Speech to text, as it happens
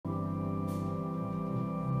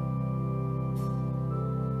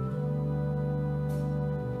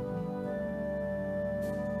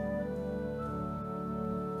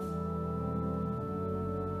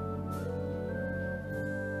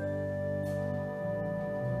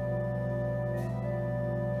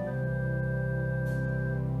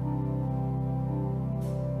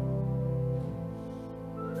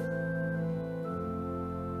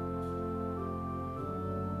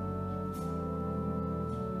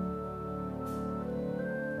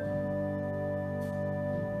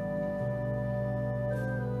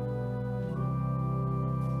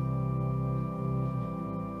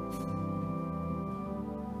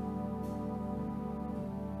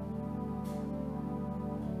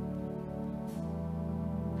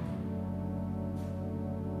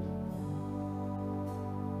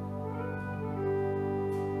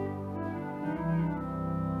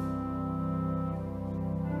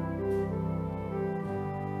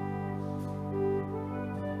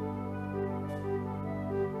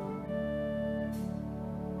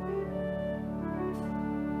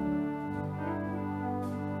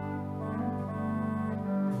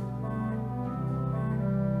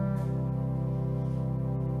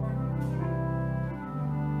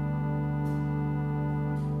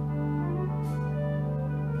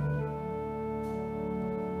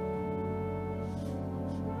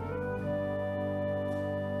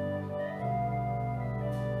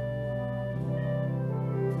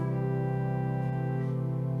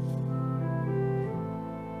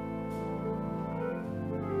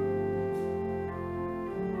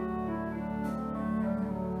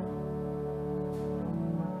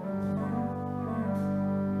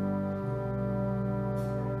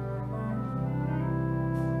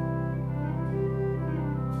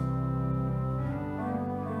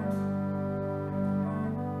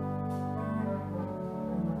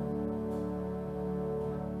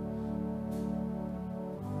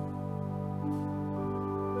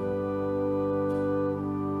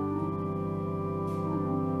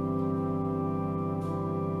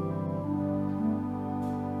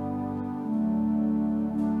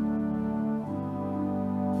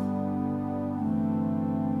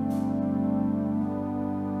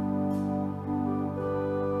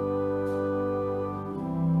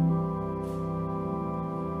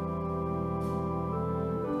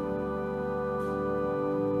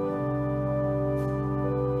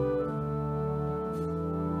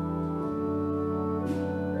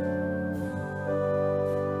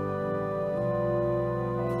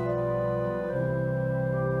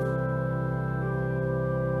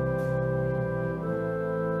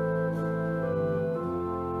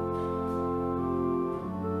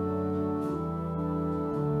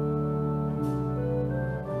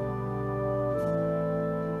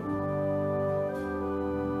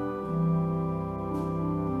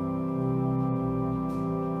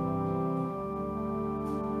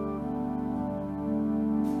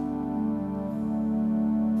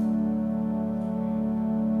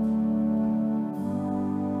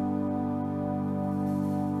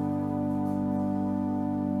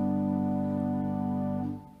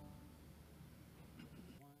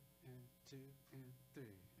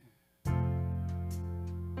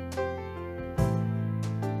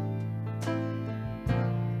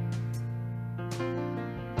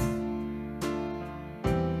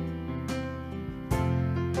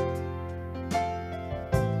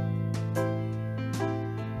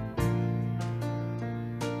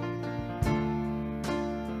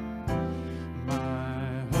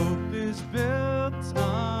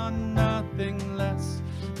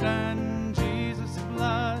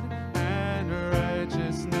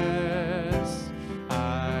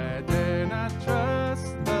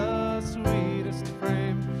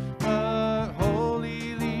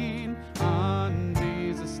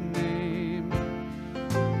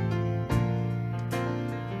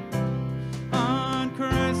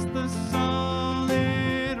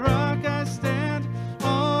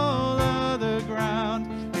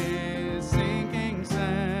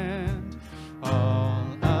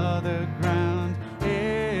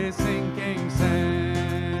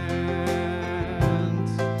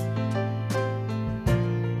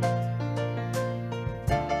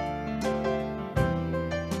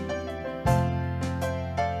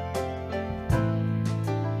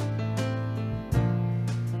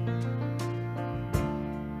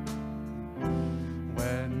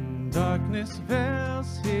darkness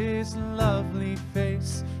veils his lovely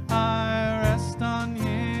face, I rest on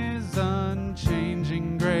his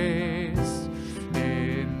unchanging grace.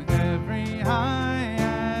 In every high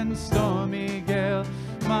and stormy gale,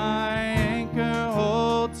 my anchor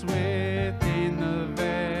holds within the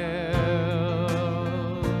veil.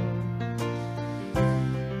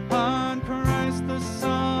 On Christ the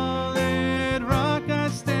solid rock I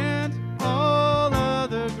stand, all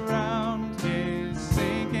other ground is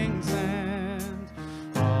sinking sand.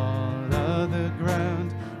 All other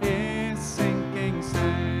ground is sinking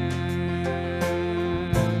sand.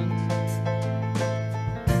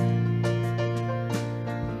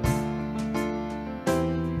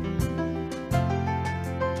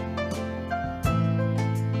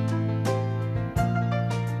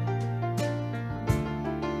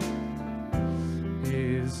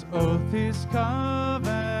 His oath, his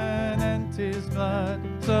covenant, his blood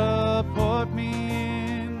support me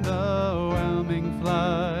in the whelming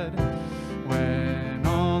flood. When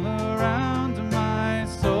all around my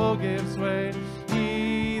soul gives way,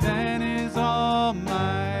 he then is all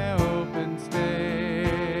my hope and stay.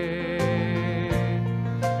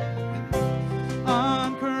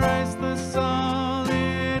 On Christ the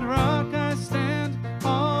solid rock I stand,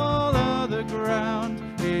 all other ground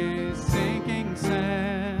is sinking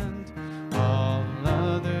sand. All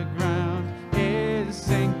other ground is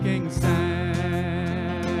sinking sand.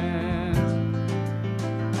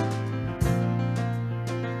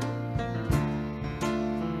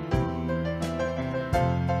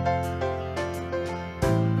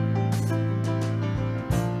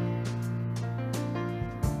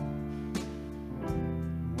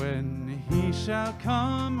 When he shall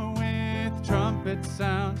come with trumpet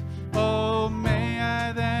sound, oh, may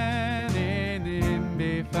I then in him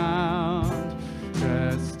be found,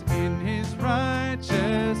 dressed in his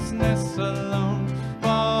righteousness alone,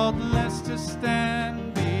 faultless to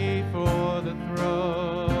stand before the throne.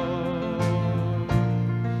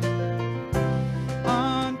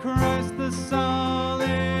 On Christ the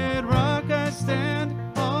solid rock I stand,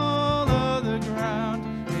 all other ground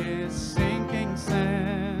is sinking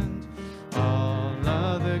sand. All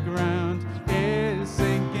other ground is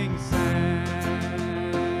sinking sand.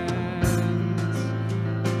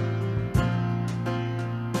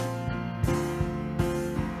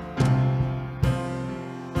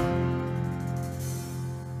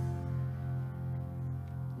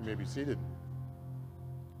 You may be seated.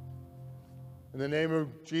 In the name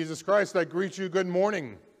of Jesus Christ, I greet you. Good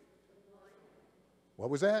morning. What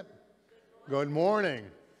was that? Good morning.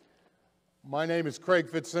 My name is Craig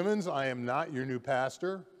Fitzsimmons. I am not your new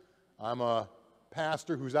pastor. I'm a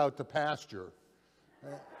pastor who's out to pasture.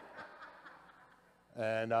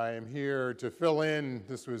 And I am here to fill in.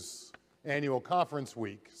 This was annual conference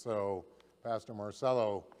week, so Pastor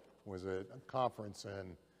Marcello was at a conference,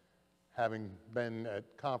 and having been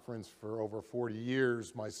at conference for over 40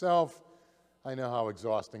 years myself, I know how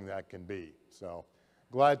exhausting that can be. So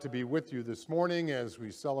glad to be with you this morning as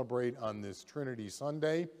we celebrate on this Trinity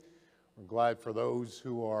Sunday. We're glad for those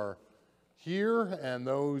who are here and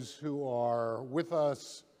those who are with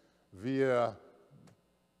us via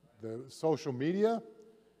the social media,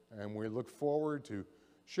 and we look forward to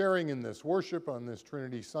sharing in this worship on this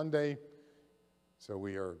Trinity Sunday. So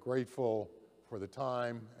we are grateful for the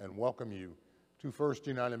time and welcome you to First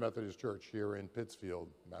United Methodist Church here in Pittsfield,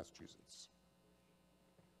 Massachusetts.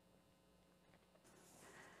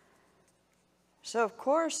 So, of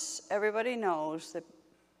course, everybody knows that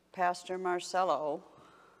Pastor Marcello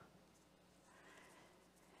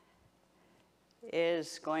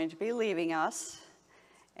is going to be leaving us,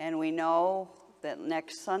 and we know that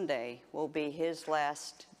next Sunday will be his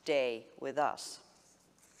last day with us.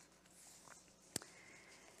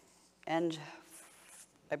 And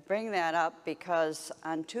I bring that up because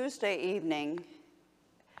on Tuesday evening,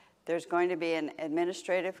 there's going to be an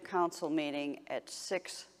administrative council meeting at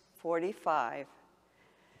 6:45,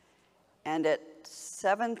 and at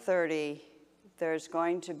 7:30, there's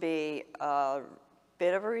going to be a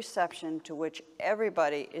bit of a reception to which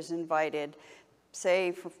everybody is invited,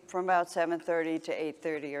 say from about 7:30 to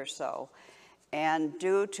 8:30 or so. And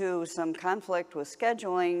due to some conflict with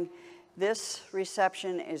scheduling, this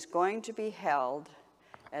reception is going to be held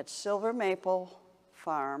at Silver Maple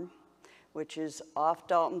Farm, which is off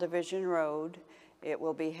Dalton Division Road. It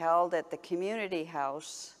will be held at the community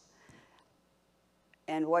house.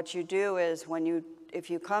 And what you do is if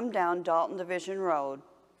you come down Dalton Division Road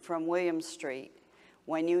from William Street,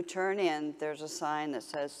 when you turn in, there's a sign that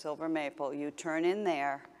says Silver Maple. You turn in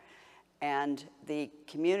there, and the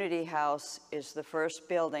community house is the first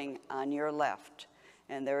building on your left.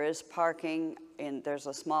 And there is parking there's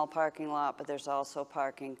a small parking lot, but there's also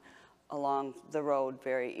parking along the road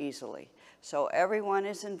very easily. So everyone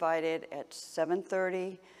is invited at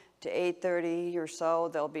 7:30 to 8:30 or so.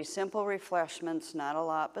 There'll be simple refreshments, not a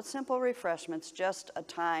lot, but simple refreshments, just a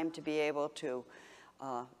time to be able to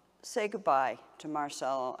say goodbye to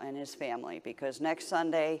Marcelo and his family, because next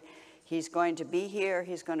Sunday he's going to be here,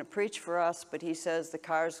 he's going to preach for us, but he says the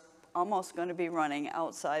car's almost going to be running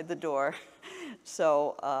outside the door.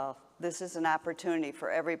 So this is an opportunity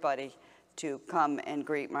for everybody to come and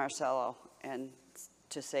greet Marcelo and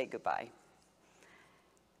to say goodbye.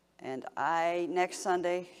 And next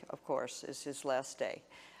Sunday, of course, is his last day.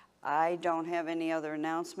 I don't have any other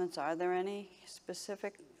announcements. Are there any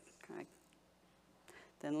specific?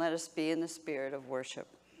 Then let us be in the spirit of worship.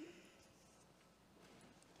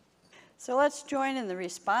 So let's join in the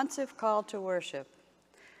responsive call to worship.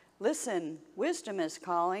 Listen, wisdom is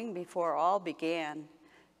calling before all began.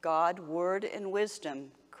 God, word, and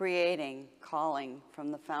wisdom, creating, calling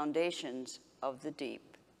from the foundations of the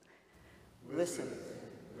deep. Listen,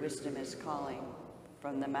 wisdom is calling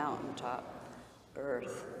from the mountaintop,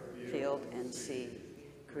 earth, field, and sea,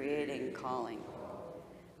 creating, calling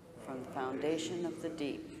from the foundation of the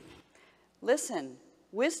deep. Listen,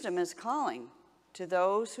 wisdom is calling. To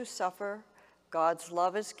those who suffer, God's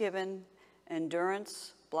love is given,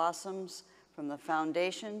 endurance blossoms from the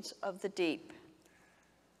foundations of the deep.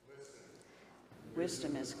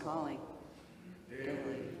 Wisdom is calling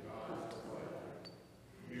daily.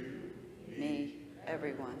 Me,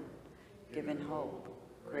 everyone, given hope,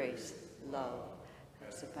 grace, love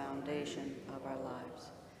as the foundation of our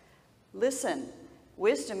lives. Listen,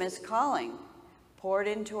 wisdom is calling, poured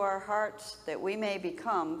into our hearts that we may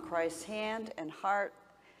become Christ's hand and heart,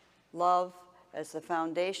 love as the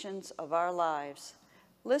foundations of our lives.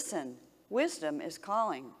 Listen, wisdom is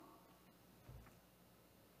calling.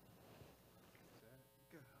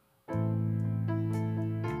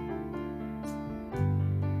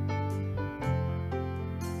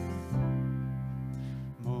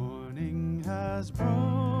 Morning has broken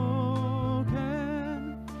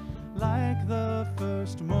like the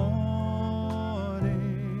first morning.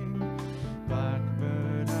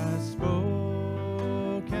 Blackbird has spoken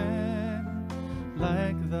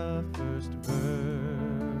like the first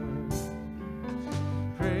bird.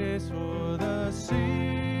 Praise for the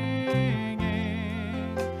singing,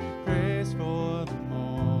 praise for the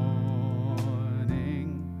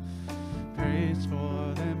morning, praise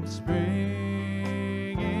for them springing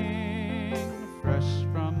fresh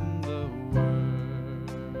from the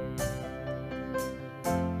word.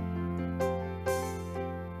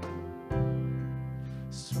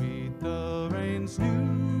 Sweet the rain's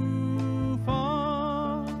new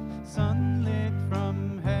fall, sunlit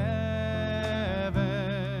from heaven,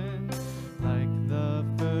 like the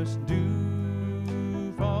first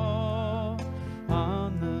dew fall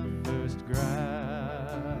on the first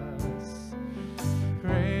grass.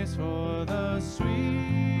 Praise for the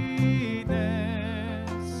sweetness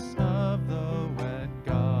of the wet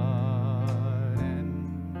garden,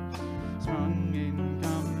 sprung in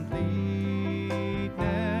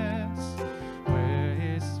completeness where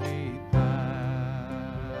his feet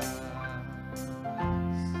pass.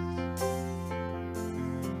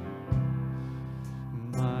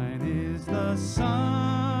 Mine is the sunlight,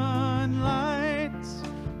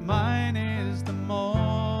 mine is the morning,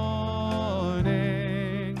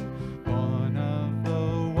 born of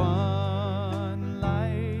the one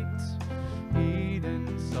light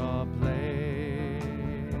Eden saw play.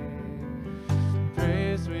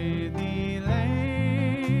 Praise with elation,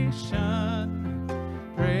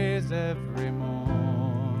 praise every morning,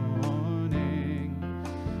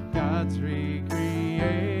 God's recreation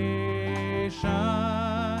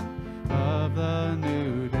of the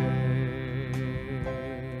new day.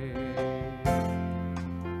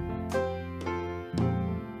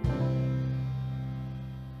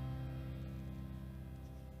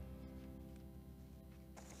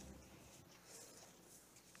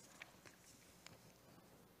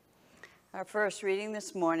 Our first reading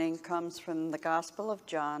this morning comes from the Gospel of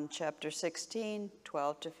John, chapter 16,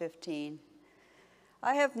 12 to 15.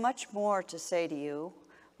 I have much more to say to you,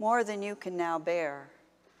 more than you can now bear.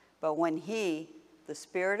 But when he, the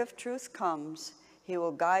Spirit of truth, comes, he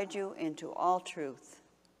will guide you into all truth.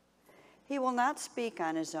 He will not speak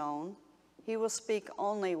on his own. He will speak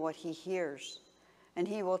only what he hears, and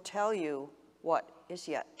he will tell you what is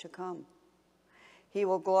yet to come. He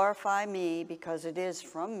will glorify me, because it is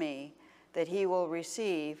from me that he will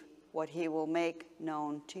receive what he will make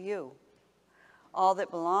known to you. All that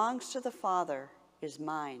belongs to the Father is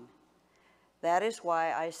mine. That is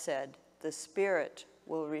why I said, the Spirit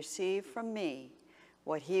will receive from me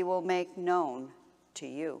what he will make known to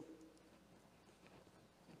you.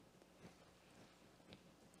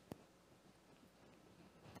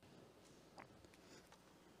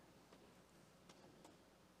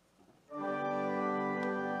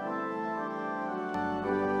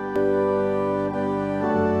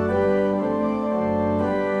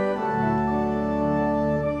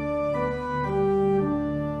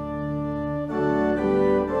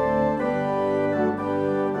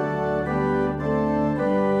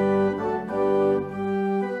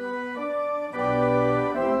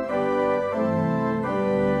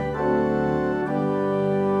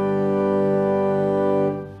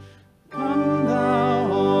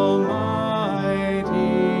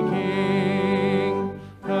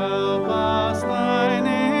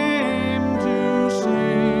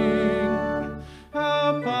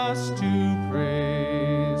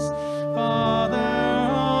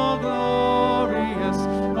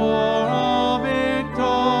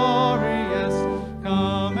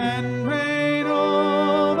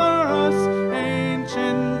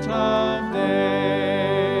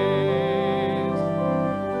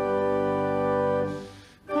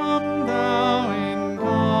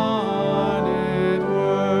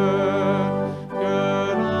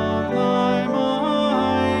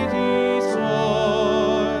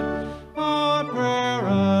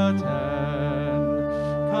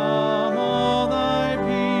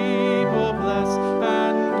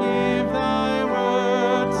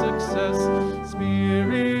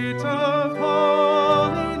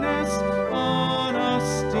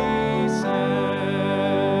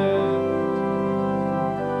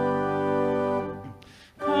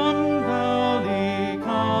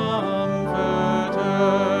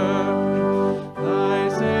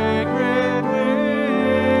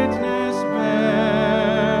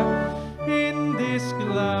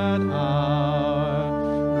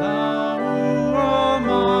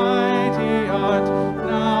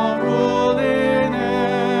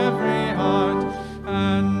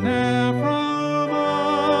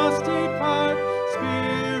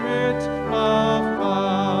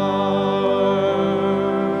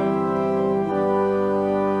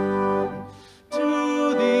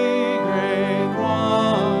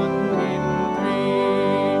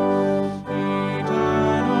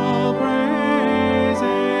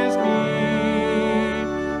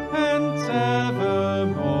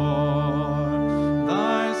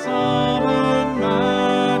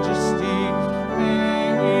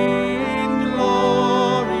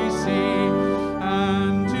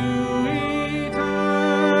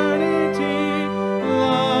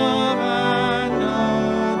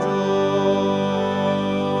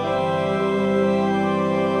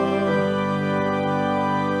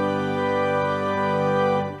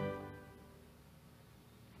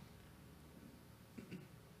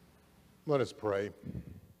 Let us pray.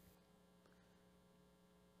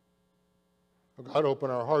 Oh God, open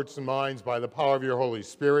our hearts and minds by the power of your Holy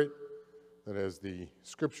Spirit, that as the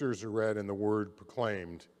scriptures are read and the word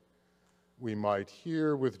proclaimed, we might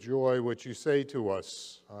hear with joy what you say to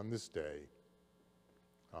us on this day.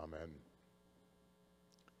 Amen.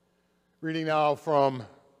 Reading now from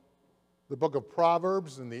the book of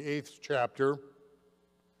Proverbs in the 8th chapter.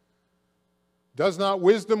 Does not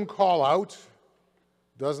wisdom call out?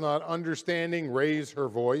 Does not understanding raise her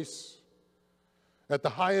voice? At the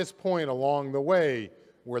highest point along the way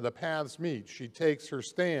where the paths meet, she takes her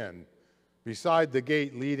stand. Beside the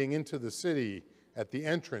gate leading into the city, at the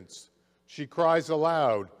entrance, she cries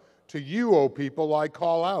aloud, "To you, O people, I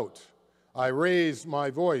call out. I raise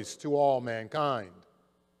my voice to all mankind.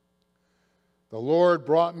 The Lord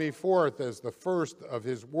brought me forth as the first of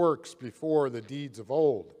his works before the deeds of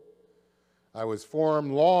old. I was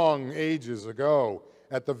formed long ages ago,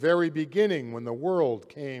 at the very beginning when the world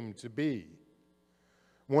came to be.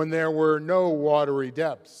 When there were no watery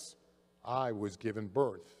depths, I was given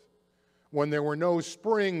birth. When there were no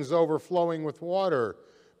springs overflowing with water,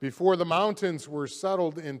 before the mountains were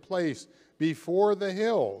settled in place, before the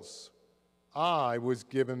hills, I was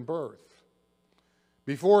given birth.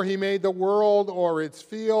 Before he made the world or its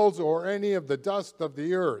fields or any of the dust of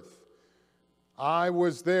the earth, I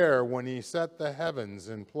was there when he set the heavens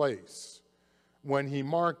in place. When he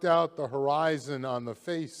marked out the horizon on the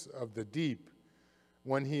face of the deep,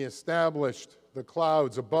 when he established the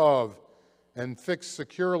clouds above and fixed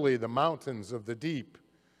securely the mountains of the deep,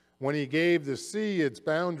 when he gave the sea its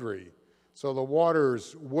boundary, so the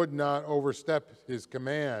waters would not overstep his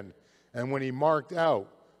command, and when he marked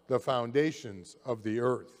out the foundations of the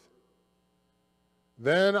earth.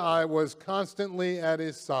 Then I was constantly at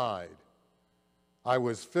his side. I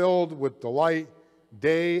was filled with delight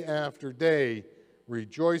day after day,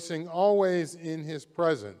 rejoicing always in his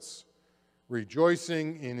presence,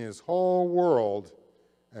 rejoicing in his whole world,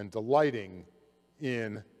 and delighting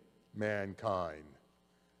in mankind.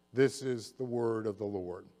 This is the word of the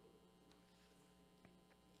Lord.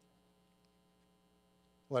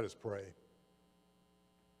 Let us pray.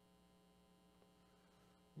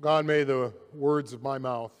 God, may the words of my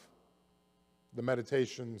mouth, the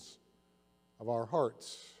meditations of our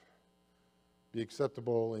hearts be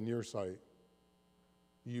acceptable in your sight,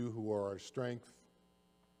 you who are our strength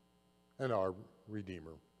and our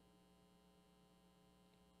Redeemer.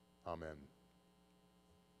 Amen.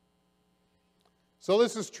 So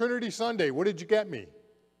this is Trinity Sunday. What did you get me?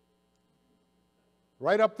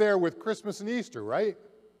 Right up there with Christmas and Easter, right?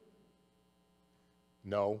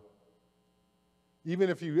 No. Even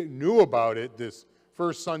if you knew about it this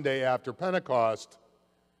first Sunday after Pentecost,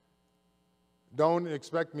 don't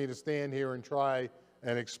expect me to stand here and try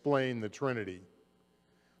and explain the Trinity.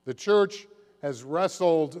 The church has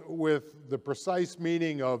wrestled with the precise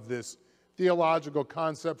meaning of this theological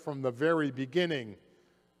concept from the very beginning.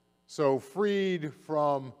 So freed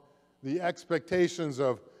from the expectations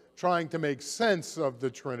of trying to make sense of the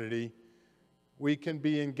Trinity, we can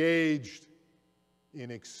be engaged in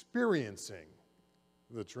experiencing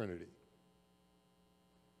the Trinity.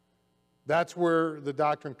 That's where the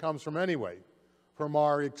doctrine comes from anyway, from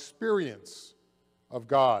our experience of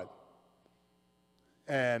God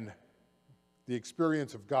and the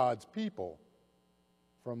experience of God's people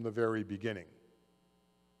from the very beginning.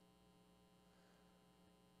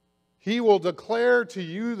 He will declare to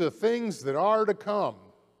you the things that are to come,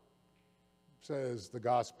 says the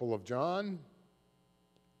Gospel of John.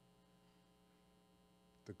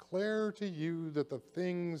 Declare to you that the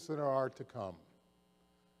things that are to come.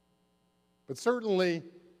 But certainly,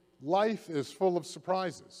 life is full of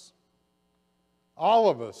surprises. All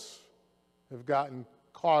of us have gotten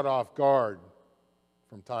caught off guard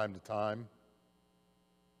from time to time.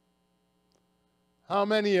 How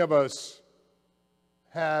many of us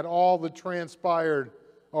had all that transpired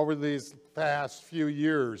over these past few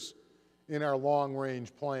years in our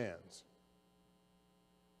long-range plans?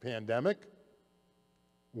 Pandemic,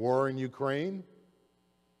 war in Ukraine,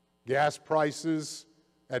 gas prices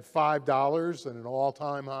at $5 at an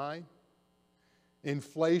all-time high,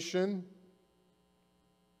 inflation,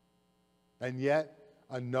 and yet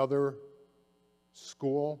another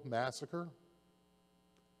school massacre.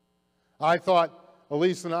 I thought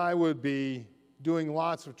Elise and I would be doing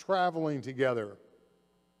lots of traveling together,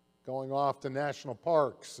 going off to national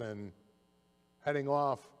parks and heading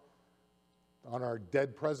off on our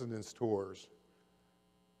Dead Presidents tours.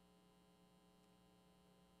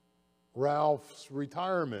 Ralph's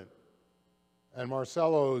retirement and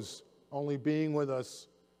Marcelo's only being with us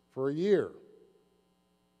for a year.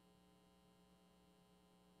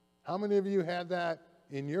 How many of you had that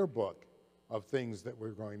in your book of things that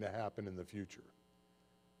were going to happen in the future?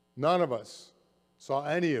 None of us saw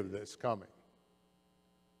any of this coming.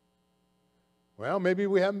 Well, maybe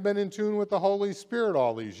we haven't been in tune with the Holy Spirit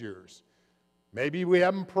all these years. Maybe we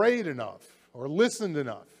haven't prayed enough or listened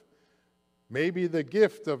enough. Maybe the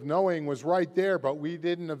gift of knowing was right there, but we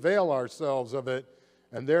didn't avail ourselves of it,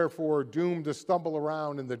 and therefore doomed to stumble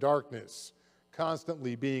around in the darkness,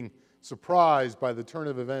 constantly being surprised by the turn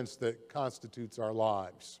of events that constitutes our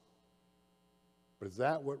lives. But is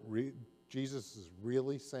that what Jesus is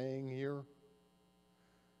really saying here?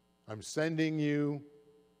 I'm sending you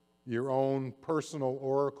your own personal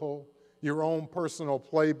oracle, your own personal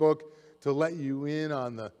playbook to let you in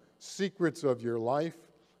on the secrets of your life.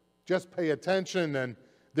 Just pay attention and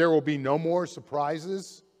there will be no more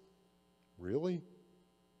surprises. Really?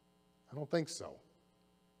 I don't think so.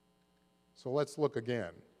 So let's look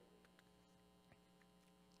again.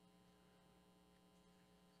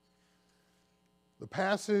 The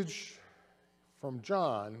passage from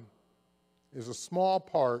John is a small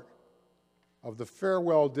part of the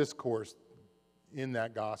farewell discourse in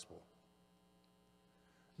that gospel.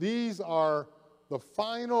 These are the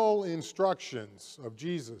final instructions of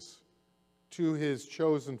Jesus to his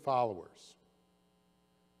chosen followers.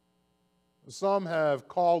 Some have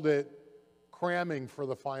called it cramming for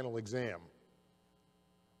the final exam,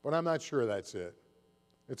 but I'm not sure that's it.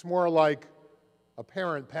 It's more like a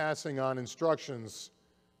parent passing on instructions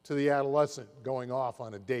to the adolescent going off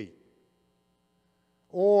on a date.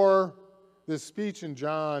 Or this speech in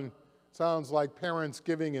John sounds like parents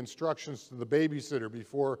giving instructions to the babysitter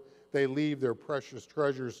before they leave their precious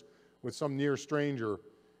treasures with some near stranger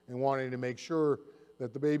and wanting to make sure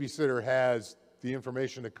that the babysitter has the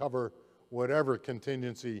information to cover whatever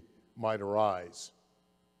contingency might arise.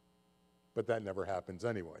 But that never happens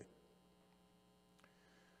anyway.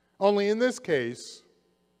 Only in this case,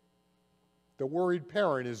 the worried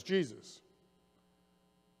parent is Jesus.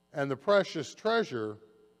 And the precious treasure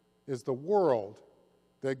is the world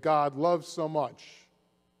that God loves so much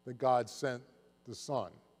that God sent the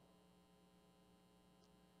Son.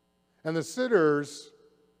 And the sitters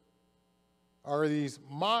are these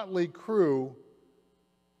motley crew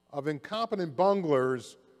of incompetent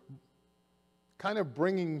bunglers, kind of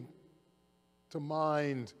bringing to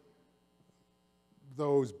mind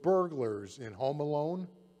those burglars in Home Alone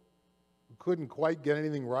who couldn't quite get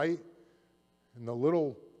anything right, and the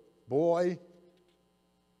little boy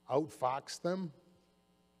outfoxed them.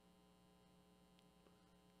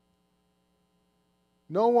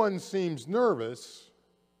 No one seems nervous,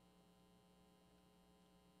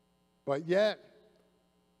 but yet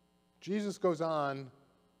Jesus goes on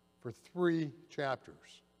for 3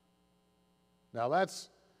 chapters. Now that's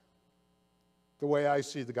the way I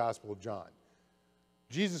see the Gospel of John.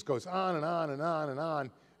 Jesus goes on and on and on and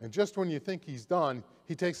on, and just when you think he's done,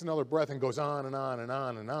 he takes another breath and goes on and on and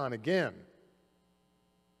on and on again.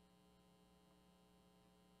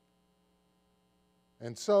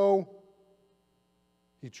 And so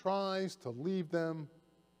he tries to leave them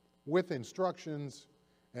with instructions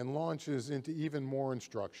and launches into even more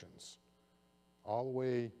instructions, all the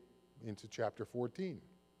way into chapter 14.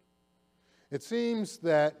 It seems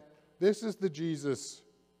that this is the Jesus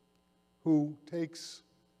who takes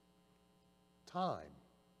time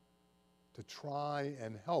to try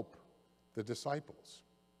and help the disciples.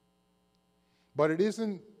 But it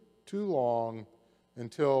isn't too long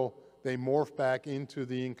until they morph back into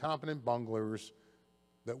the incompetent bunglers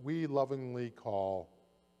that we lovingly call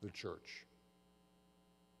the church,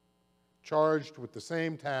 charged with the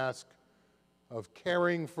same task of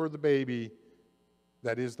caring for the baby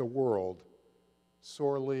that is the world,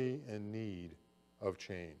 sorely in need of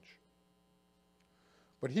change.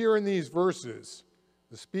 But here in these verses,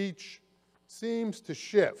 the speech seems to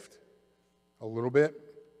shift a little bit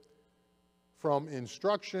from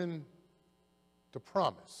instruction to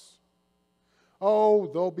promise. Oh,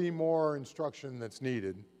 there'll be more instruction that's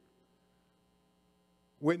needed.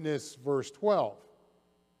 Witness verse 12.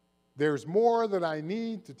 There's more that I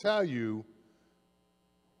need to tell you,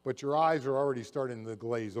 but your eyes are already starting to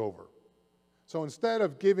glaze over. So instead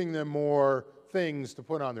of giving them more things to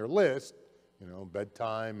put on their list,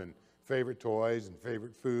 bedtime and favorite toys and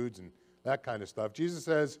favorite foods and that kind of stuff, Jesus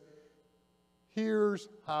says, here's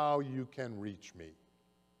how you can reach me.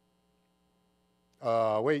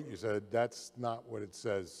 Wait, you said, that's not what it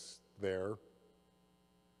says there.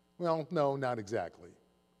 Well, no, not exactly.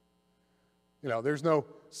 There's no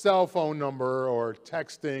cell phone number or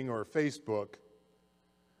texting or Facebook.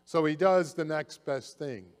 So he does the next best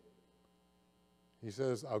thing. He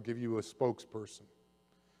says, I'll give you a spokesperson,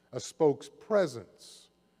 a spokespresence,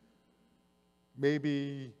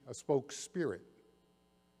 maybe a spokespirit.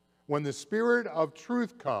 When the Spirit of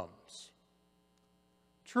truth comes,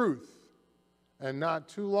 truth, and not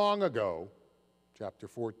too long ago, chapter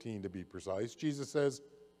 14 to be precise, Jesus says,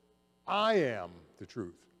 I am the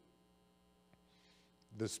truth.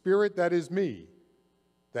 The Spirit that is me,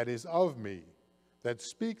 that is of me, that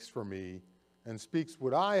speaks for me, and speaks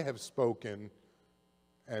what I have spoken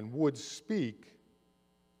and would speak,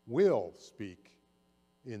 will speak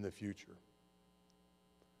in the future.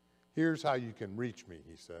 Here's how you can reach me,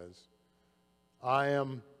 he says. I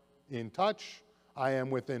am in touch. I am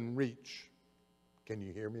within reach. Can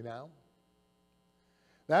you hear me now?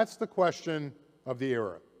 That's the question of the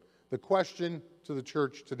era. The question to the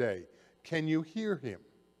church today. Can you hear him?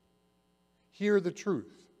 Hear the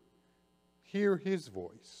truth. Hear his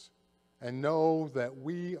voice. And know that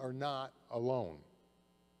we are not alone.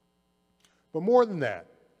 But more than that,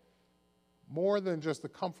 more than just the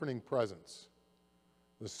comforting presence,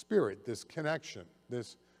 the Spirit, this connection,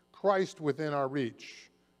 this Christ within our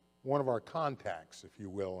reach, one of our contacts, if you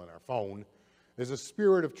will, in our phone, is a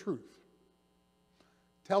Spirit of truth.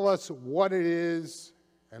 Tell us what it is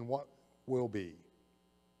and what will be.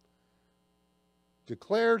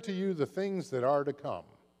 Declare to you the things that are to come.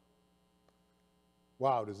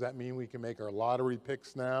 Wow, does that mean we can make our lottery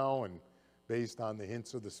picks now and based on the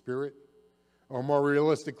hints of the Spirit? Or more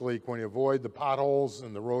realistically, can we avoid the potholes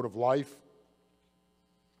in the road of life?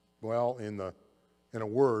 Well, in a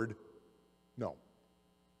word, no.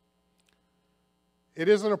 It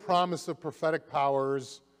isn't a promise of prophetic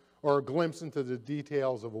powers or a glimpse into the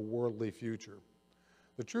details of a worldly future.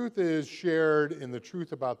 The truth is shared in the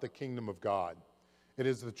truth about the kingdom of God. It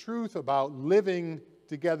is the truth about living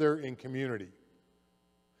together in community.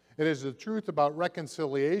 It is the truth about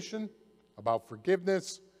reconciliation, about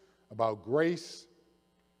forgiveness, about grace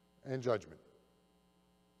and judgment.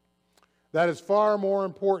 That is far more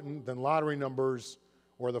important than lottery numbers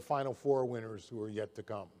or the Final Four winners who are yet to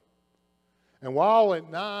come. And while it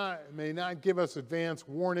may not give us advance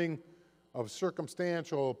warning of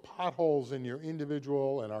circumstantial potholes in your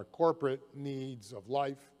individual and our corporate needs of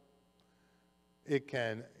life, it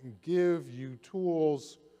can give you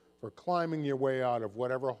tools for climbing your way out of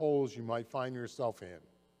whatever holes you might find yourself in,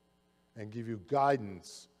 and give you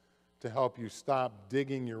guidance to help you stop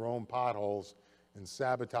digging your own potholes and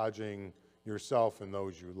sabotaging yourself and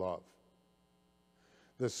those you love.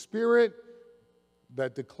 The Spirit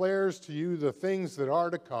that declares to you the things that are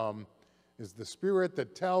to come is the Spirit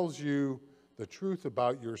that tells you the truth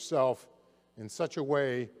about yourself in such a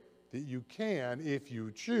way that you can, if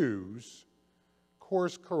you choose,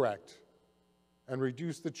 course correct and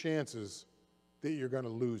reduce the chances that you're going to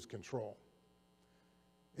lose control.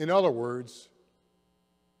 In other words,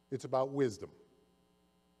 it's about wisdom.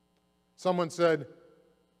 Someone said,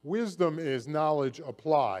 wisdom is knowledge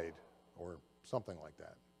applied, or something like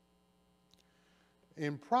that.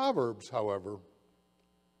 In Proverbs, however,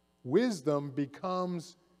 wisdom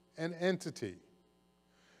becomes an entity.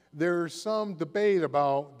 There's some debate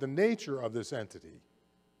about the nature of this entity,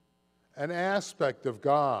 an aspect of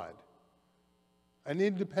God, an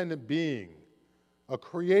independent being, a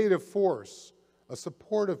creative force, a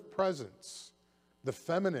supportive presence, the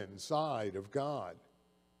feminine side of God.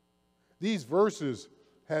 These verses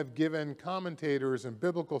have given commentators and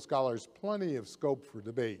biblical scholars plenty of scope for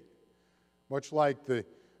debate, much like the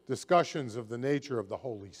discussions of the nature of the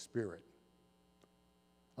Holy Spirit.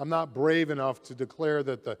 I'm not brave enough to declare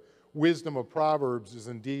that the wisdom of Proverbs is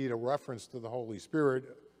indeed a reference to the Holy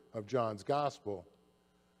Spirit of John's Gospel,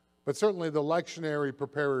 but certainly the lectionary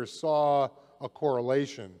preparers saw a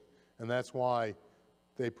correlation, and that's why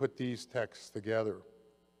they put these texts together.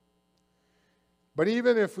 But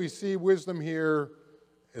even if we see wisdom here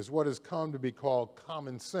as what has come to be called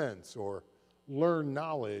common sense or learned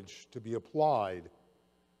knowledge to be applied,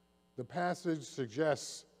 the passage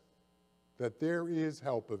suggests that there is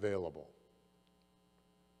help available.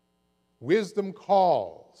 Wisdom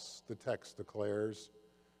calls, the text declares,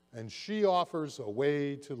 and she offers a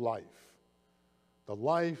way to life, the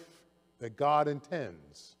life that God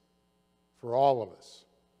intends for all of us,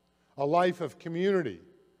 a life of community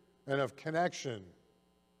and of connection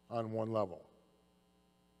on one level.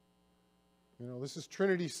 You know, this is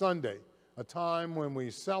Trinity Sunday, a time when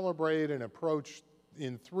we celebrate and approach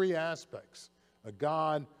in three aspects: a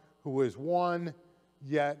God who is one,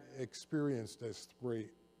 yet experienced as three.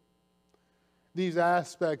 These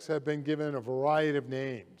aspects have been given a variety of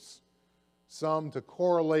names, some to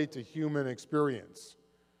correlate to human experience.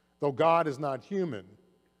 Though God is not human,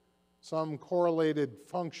 some correlated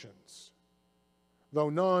functions. Though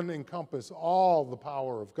none encompass all the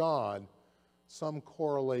power of God, some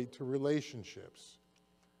correlate to relationships.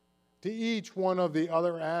 To each one of the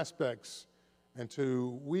other aspects, and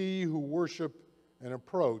to we who worship and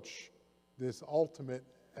approach this ultimate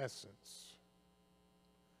essence.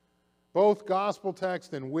 Both gospel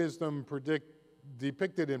text and wisdom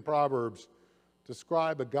depicted in Proverbs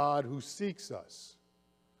describe a God who seeks us,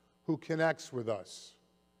 who connects with us,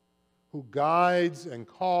 who guides and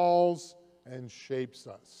calls and shapes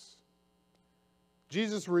us.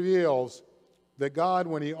 Jesus reveals that God,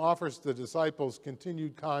 when he offers the disciples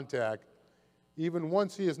continued contact, even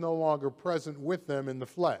once he is no longer present with them in the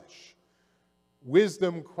flesh,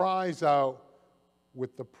 wisdom cries out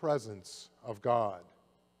with the presence of God,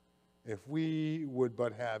 if we would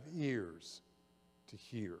but have ears to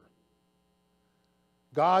hear.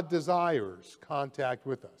 God desires contact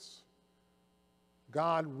with us.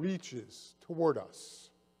 God reaches toward us.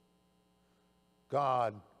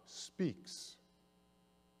 God speaks.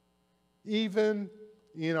 Even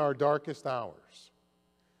in our darkest hours,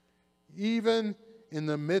 even in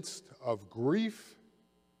the midst of grief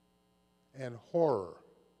and horror,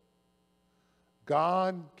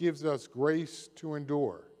 God gives us grace to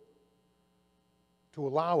endure, to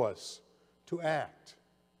allow us to act,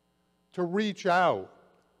 to reach out,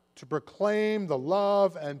 to proclaim the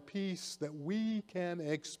love and peace that we can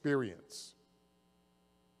experience.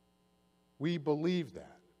 We believe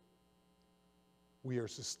that. We are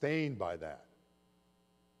sustained by that,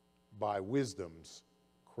 by wisdom's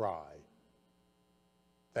cry.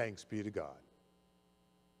 Thanks be to God.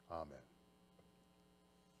 Amen.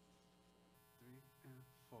 3 and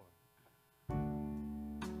 4.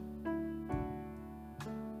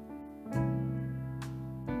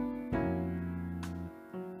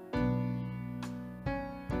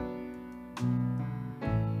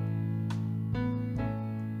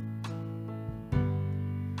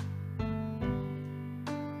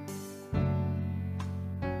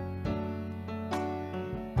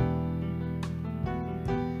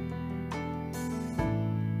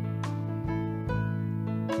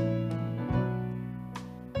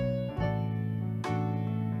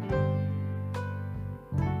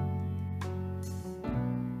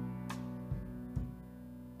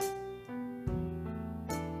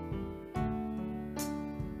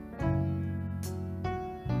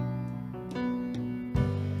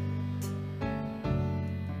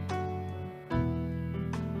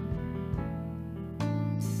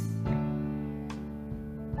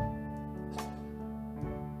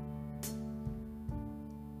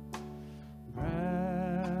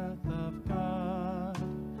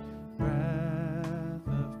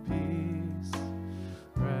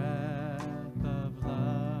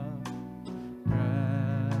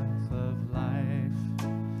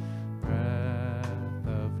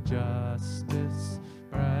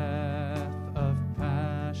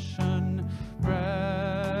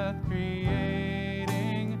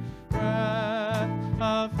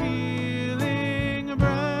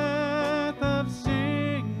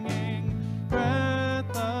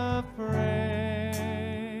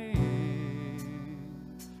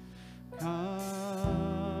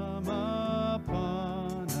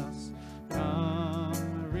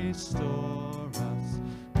 restore us.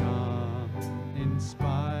 Come,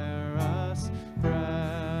 inspire us,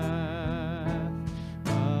 breath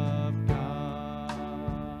of God.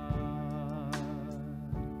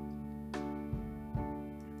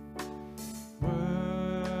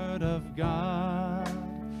 Word of God,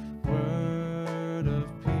 word of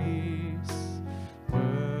peace,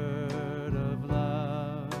 word of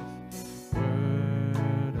love,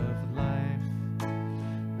 word of life,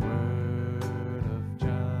 word of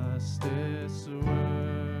justice,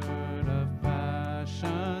 word of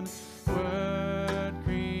passion, word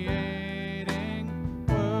creating,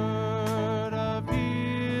 word of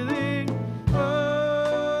healing,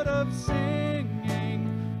 word of singing,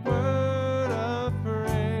 word of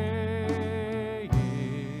praying.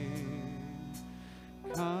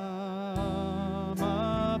 Come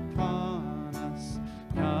upon us,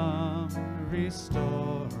 come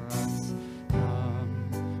restore us, come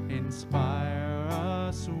inspire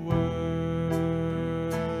us,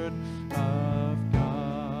 word of God.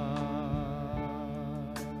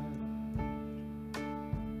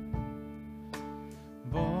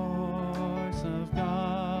 Voice of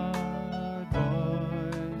God,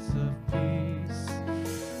 voice of peace,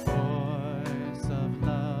 voice of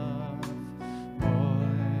love,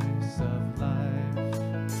 voice of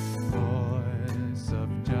life, voice of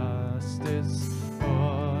justice,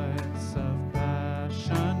 voice of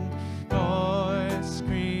passion, voice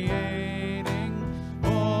creating,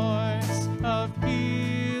 voice of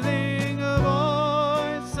healing,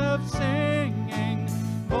 voice of singing,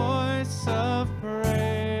 voice of praise.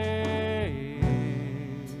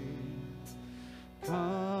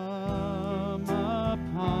 Come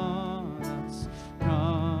upon us,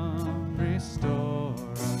 come restore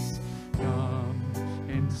us, come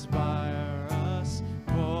inspire us,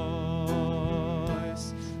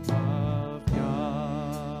 voice of God.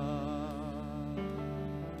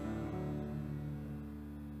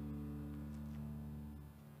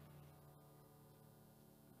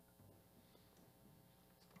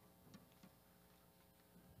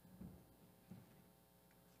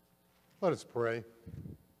 Let us pray.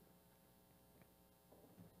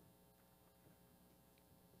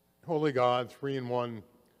 Holy God, three in one,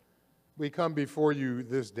 we come before you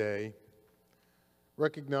this day,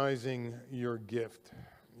 recognizing your gift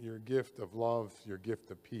of love, your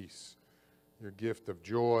gift of peace, your gift of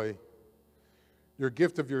joy, your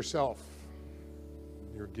gift of yourself,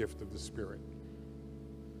 your gift of the Spirit.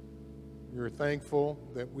 We're thankful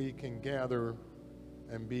that we can gather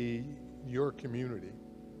and be your community.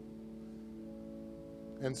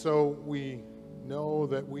 And so we know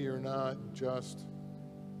that we are not just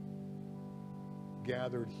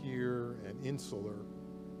gathered here and insular,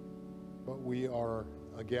 but we are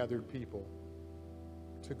a gathered people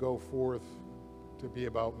to go forth to be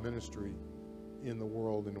about ministry in the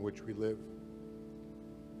world in which we live.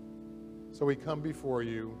 So we come before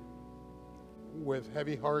you with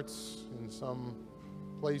heavy hearts in some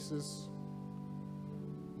places,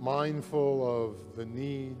 mindful of the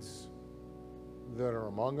needs that are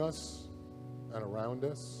among us and around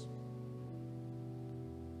us.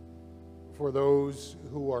 For those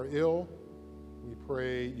who are ill, we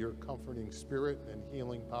pray your comforting spirit and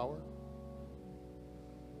healing power.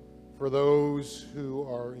 For those who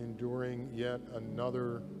are enduring yet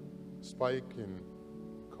another spike in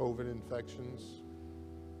COVID infections,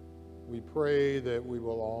 we pray that we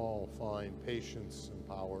will all find patience and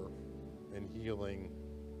power and healing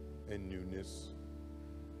and newness.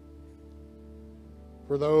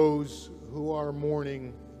 For those who are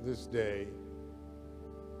mourning this day,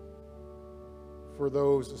 for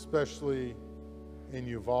those especially in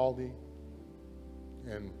Uvalde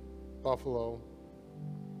and Buffalo,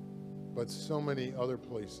 but so many other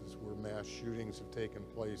places where mass shootings have taken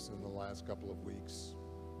place in the last couple of weeks.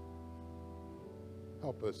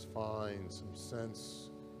 Help us find some sense,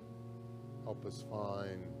 help us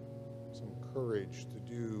find some courage to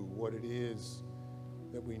do what it is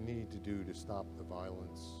that we need to do to stop the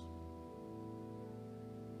violence.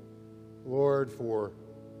 Lord, for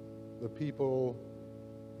the people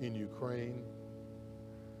in Ukraine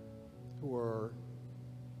who are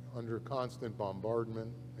under constant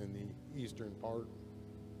bombardment in the eastern part,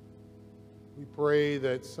 we pray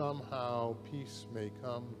that somehow peace may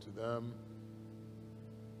come to them,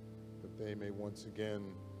 that they may once again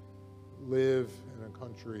live in a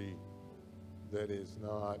country that is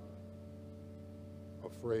not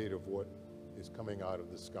afraid of what is coming out of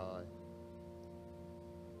the sky.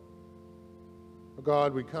 Oh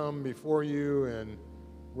God, we come before you and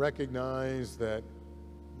recognize that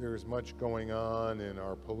there's much going on in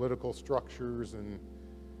our political structures, and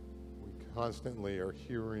we constantly are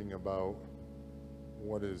hearing about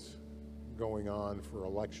what is going on for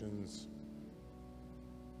elections.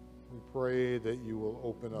 We pray that you will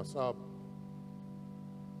open us up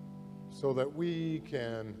so that we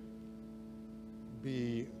can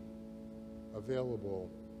be available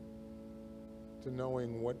to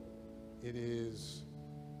knowing what it is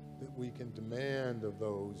that we can demand of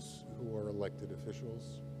those who are elected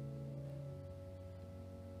officials.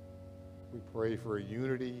 We pray for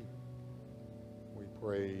unity. We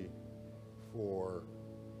pray for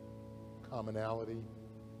commonality.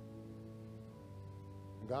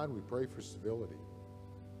 God, we pray for civility.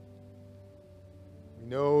 We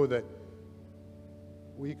know that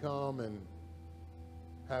we come and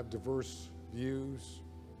have diverse views,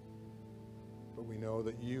 but we know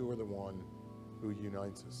that you are the one who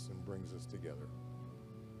unites us and brings us together.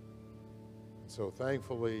 And so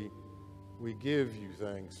thankfully, we give you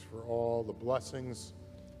thanks for all the blessings,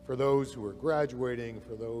 for those who are graduating,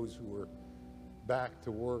 for those who are back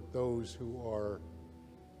to work, those who are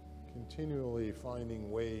continually finding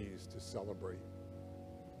ways to celebrate.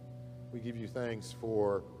 We give you thanks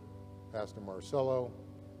for Pastor Marcello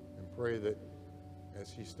and pray that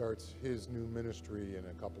as he starts his new ministry in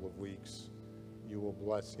a couple of weeks, you will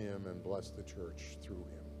bless him and bless the church through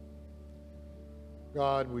him.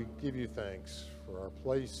 God, we give you thanks for our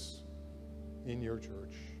place in your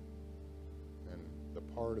church and the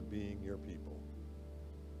part of being your people.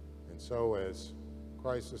 And so, as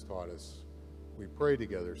Christ has taught us, we pray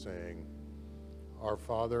together saying, Our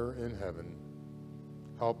Father in heaven,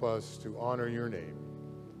 help us to honor your name.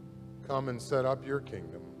 Come and set up your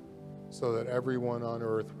kingdom so that everyone on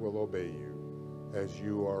earth will obey you as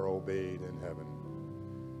you are obeyed in heaven.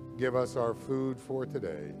 Give us our food for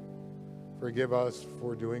today. Forgive us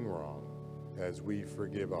for doing wrong as we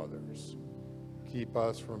forgive others. Keep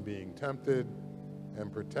us from being tempted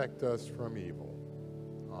and protect us from evil.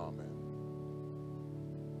 Amen.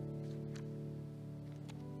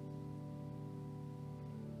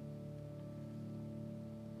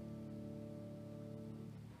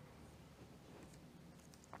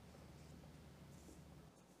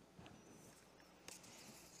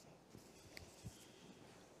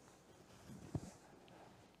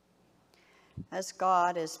 As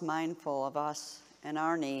God is mindful of us and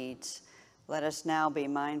our needs, let us now be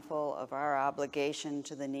mindful of our obligation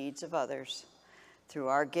to the needs of others through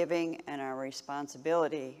our giving and our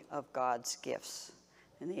responsibility of God's gifts.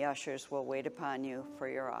 And the ushers will wait upon you for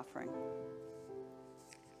your offering.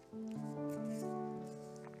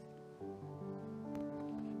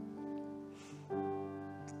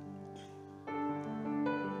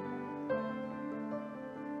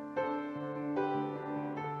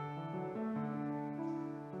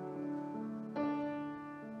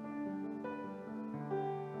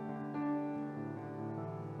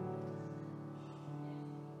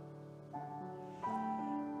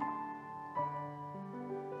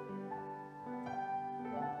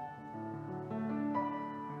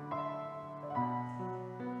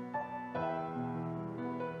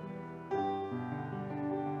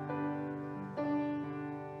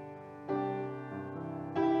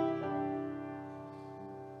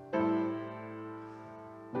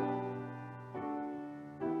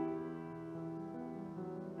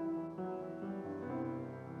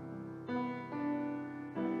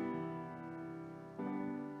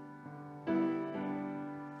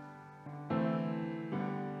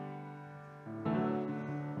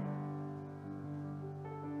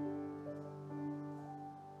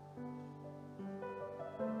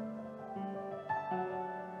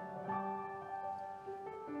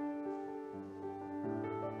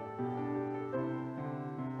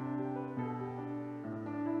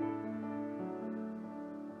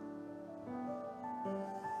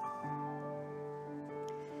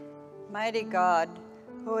 Mighty God,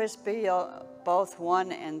 who is both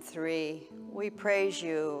one and three, we praise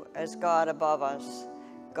you as God above us,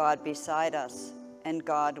 God beside us, and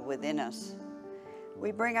God within us.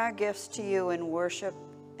 We bring our gifts to you in worship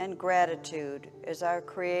and gratitude as our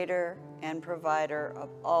creator and provider of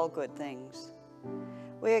all good things.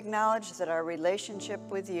 We acknowledge that our relationship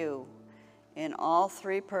with you in all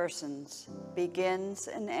three persons begins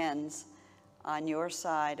and ends on your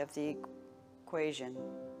side of the equation,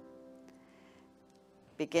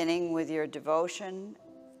 beginning with your devotion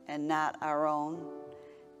and not our own,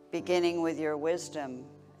 beginning with your wisdom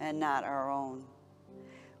and not our own.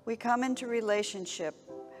 We come into relationship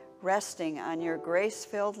resting on your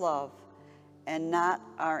grace-filled love and not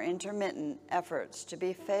our intermittent efforts to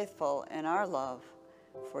be faithful in our love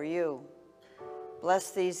for you.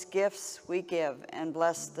 Bless these gifts we give and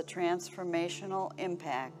bless the transformational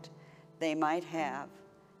impact they might have.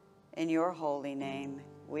 In your holy name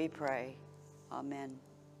we pray. Amen.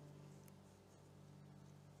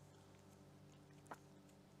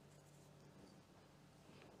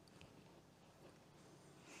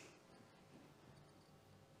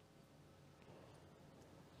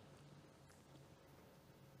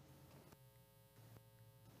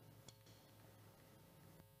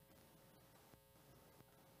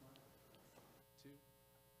 Two,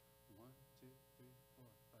 1, 2, 3, 4,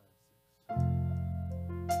 5, 6.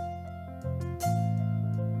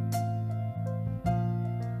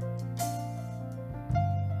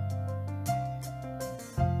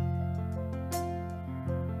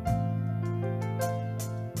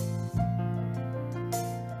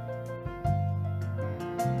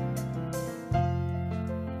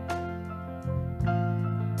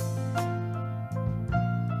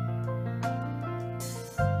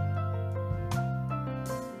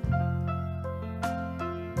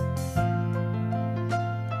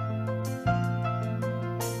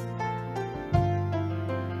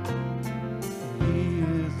 He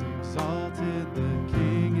is exalted, the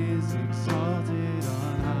King is exalted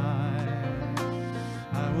on high.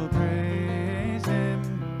 I will praise him.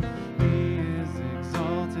 He is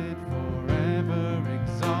exalted, forever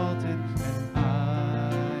exalted, and I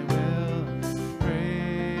will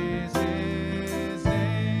praise his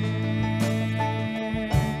name.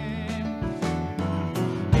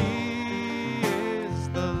 He is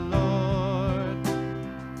the Lord,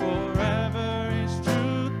 forever his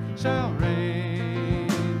truth shall reign.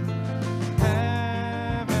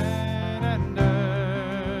 Heaven and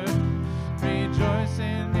earth rejoice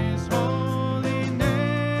in his holy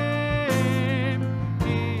name.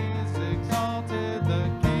 He is exalted, the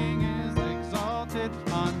King is exalted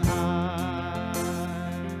on high.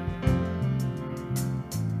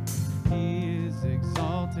 He is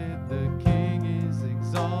exalted, the King is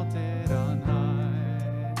exalted on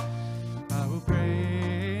high. I will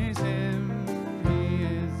praise him. He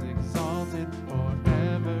is exalted,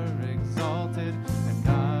 forever exalted, and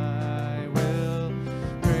I will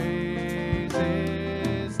praise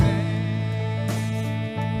his name.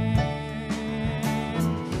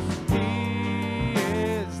 He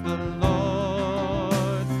is the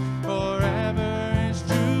Lord, forever his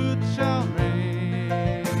truth shall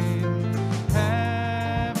reign.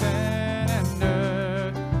 Heaven and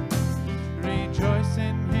earth rejoice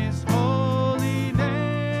in his holy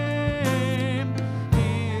name.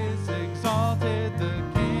 He is exalted, the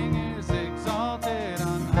King is exalted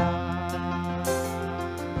on high.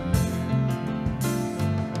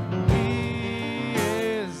 He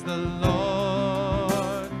is the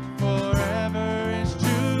Lord, forever his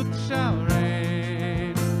truth shall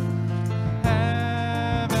reign.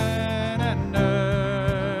 Heaven and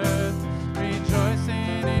earth rejoice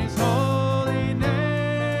in his holy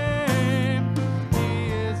name.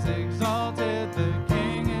 He is exalted, the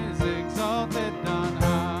King is exalted on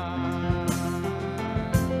high.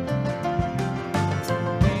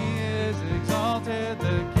 He is exalted,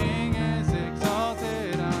 the King is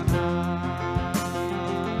exalted on high.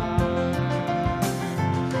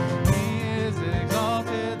 He is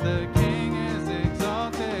exalted, the King is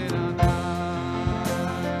exalted on high.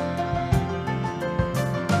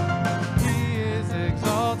 He is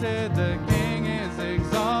exalted, the King is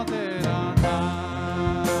exalted on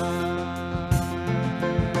high.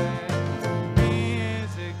 He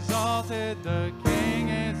is exalted, the King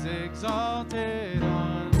is exalted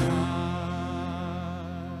on high.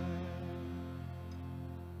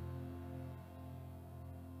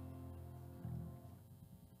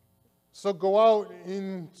 So go out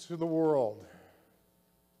into the world.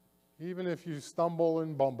 Even if you stumble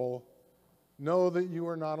and bumble, know that you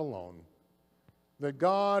are not alone, that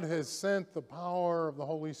God has sent the power of the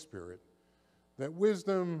Holy Spirit, that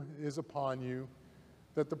wisdom is upon you,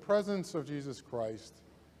 that the presence of Jesus Christ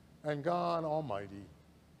and God Almighty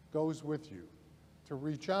goes with you to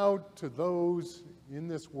reach out to those in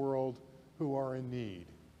this world who are in need,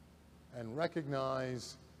 and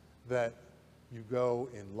recognize that you go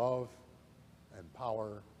in love and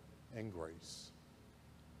power and grace.